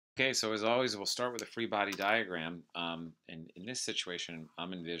Okay, so as always, we'll start with a free body diagram. And in this situation,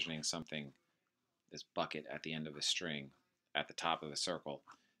 I'm envisioning something, this bucket at the end of a string at the top of the circle,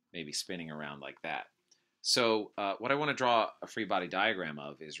 maybe spinning around like that. So what I want to draw a free body diagram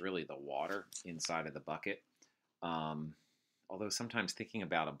of is really the water inside of the bucket. Um, Although sometimes thinking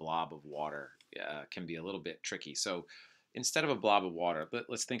about a blob of water can be a little bit tricky. So instead of a blob of water,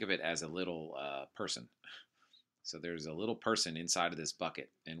 let's think of it as a little person. So there's a little person inside of this bucket,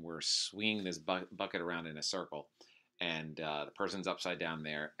 and we're swinging this bucket around in a circle, and the person's upside down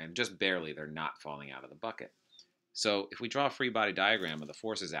there, and just barely they're not falling out of the bucket. So if we draw a free body diagram of the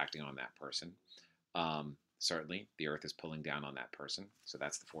forces acting on that person, certainly the Earth is pulling down on that person, so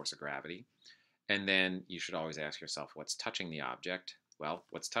that's the force of gravity. And then you should always ask yourself, what's touching the object? Well,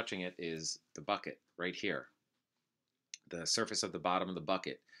 what's touching it is the bucket right here. The surface of the bottom of the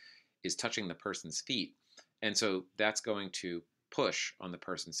bucket is touching the person's feet. And so that's going to push on the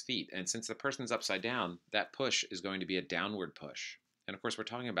person's feet. And since the person's upside down, that push is going to be a downward push. And of course, we're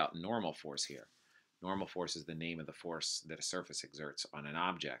talking about normal force here. Normal force is the name of the force that a surface exerts on an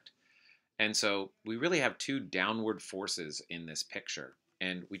object. And so we really have two downward forces in this picture,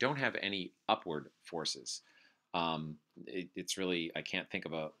 and we don't have any upward forces. It's really, I can't think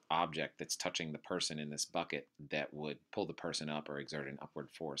of an object that's touching the person in this bucket that would pull the person up or exert an upward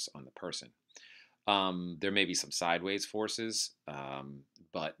force on the person. There may be some sideways forces,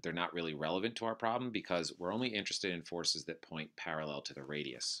 but they're not really relevant to our problem because we're only interested in forces that point parallel to the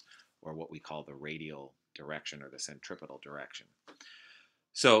radius, or what we call the radial direction or the centripetal direction.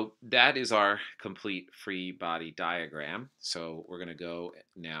 So that is our complete free body diagram. So we're going to go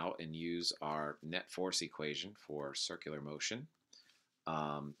now and use our net force equation for circular motion.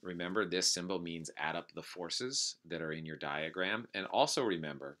 Remember, this symbol means add up the forces that are in your diagram. And also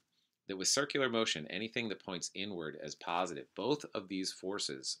remember that with circular motion, anything that points inward as positive, both of these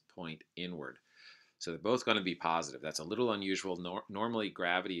forces point inward. So they're both going to be positive. That's a little unusual. Normally,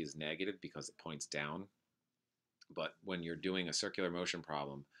 gravity is negative because it points down. But when you're doing a circular motion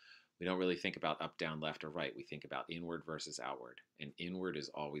problem, we don't really think about up, down, left, or right. We think about inward versus outward, and inward is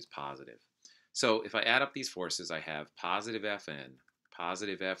always positive. So if I add up these forces, I have positive Fn,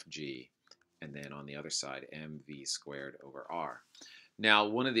 positive Fg, and then on the other side, mv squared over r. Now,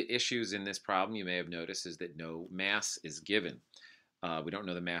 one of the issues in this problem you may have noticed is that no mass is given. We don't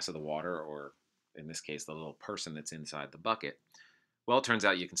know the mass of the water, or in this case, the little person that's inside the bucket. Well, it turns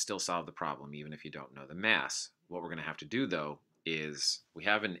out you can still solve the problem even if you don't know the mass. What we're going to have to do, though, is we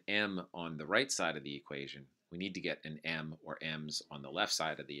have an m on the right side of the equation. We need to get an m or m's on the left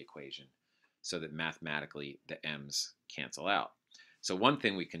side of the equation so that mathematically the m's cancel out. So one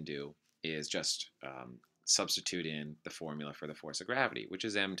thing we can do is just substitute in the formula for the force of gravity, which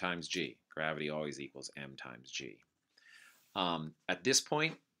is m times g. Gravity always equals m times g. At this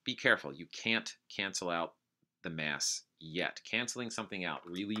point, be careful. You can't cancel out the mass yet. Canceling something out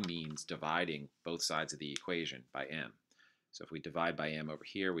really means dividing both sides of the equation by m. So if we divide by m over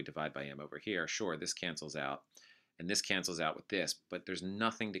here, we divide by m over here. Sure, this cancels out, and this cancels out with this, but there's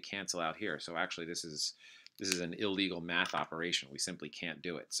nothing to cancel out here. So actually, this is an illegal math operation. We simply can't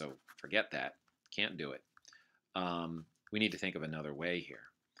do it. So forget that. Can't do it. We need to think of another way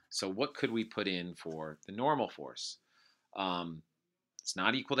here. So what could we put in for the normal force? It's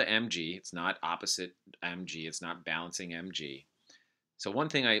not equal to mg. It's not opposite mg. It's not balancing mg. So one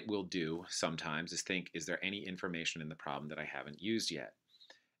thing I will do sometimes is think, is there any information in the problem that I haven't used yet?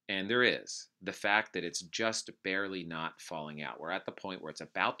 And there is. The fact that it's just barely not falling out. We're at the point where it's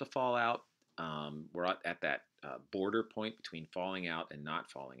about to fall out. We're at that border point between falling out and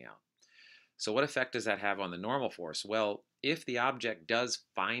not falling out. So what effect does that have on the normal force? Well, if the object does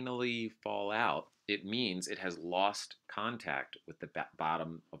finally fall out, it means it has lost contact with the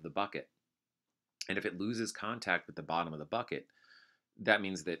bottom of the bucket. And if it loses contact with the bottom of the bucket, that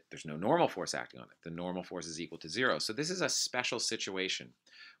means that there's no normal force acting on it. The normal force is equal to 0. So this is a special situation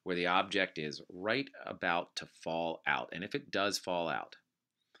where the object is right about to fall out. And if it does fall out,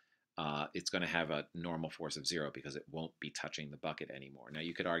 it's going to have a normal force of 0 because it won't be touching the bucket anymore. Now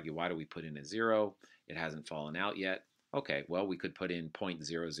you could argue, why do we put in a 0? It hasn't fallen out yet. Okay, well, we could put in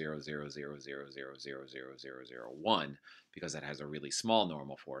 0.00000000001 because that has a really small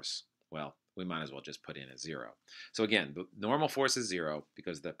normal force. Well, we might as well just put in a 0. So again, the normal force is 0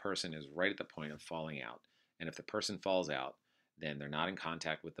 because the person is right at the point of falling out. And if the person falls out, then they're not in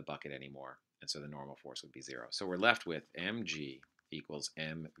contact with the bucket anymore. And so the normal force would be 0. So we're left with mg equals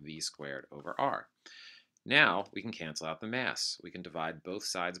mv squared over r. Now we can cancel out the mass. We can divide both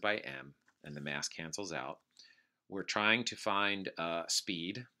sides by m, and the mass cancels out. We're trying to find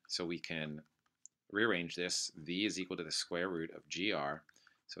speed, so we can rearrange this. V is equal to the square root of gr.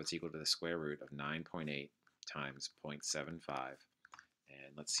 So it's equal to the square root of 9.8 times 0.75.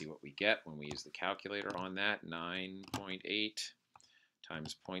 And let's see what we get when we use the calculator on that. 9.8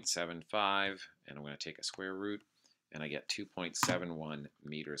 times 0.75, and I'm going to take a square root, and I get 2.71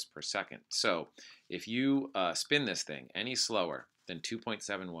 meters per second. So if you spin this thing any slower than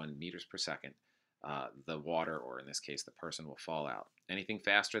 2.71 meters per second, the water, or in this case the person, will fall out. Anything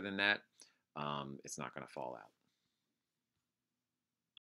faster than that, it's not going to fall out.